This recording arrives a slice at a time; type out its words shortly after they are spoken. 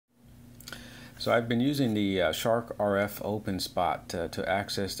So I've been using the SharkRF OpenSPOT to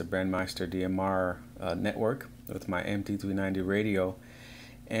access the Brandmeister DMR network with my MD-390 radio.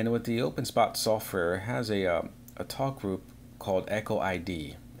 And with the OpenSPOT software, it has a talk group called Echo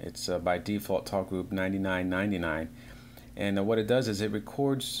ID. It's by default talk group 9999. And what it does is it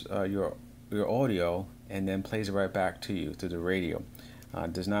records your audio and then plays it right back to you through the radio.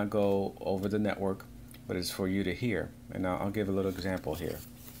 It does not go over the network, but it's for you to hear. And I'll give a little example here.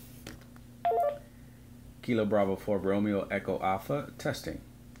 Kilo Bravo 4 Romeo Echo Alpha testing.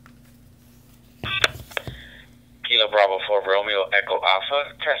 Kilo Bravo 4 Romeo Echo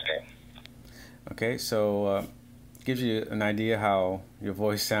Alpha testing. Okay, so gives you an idea how your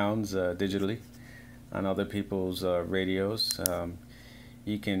voice sounds digitally on other people's radios.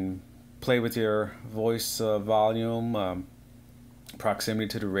 You can play with your voice volume, proximity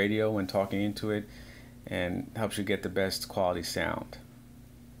to the radio when talking into it, and helps you get the best quality sound.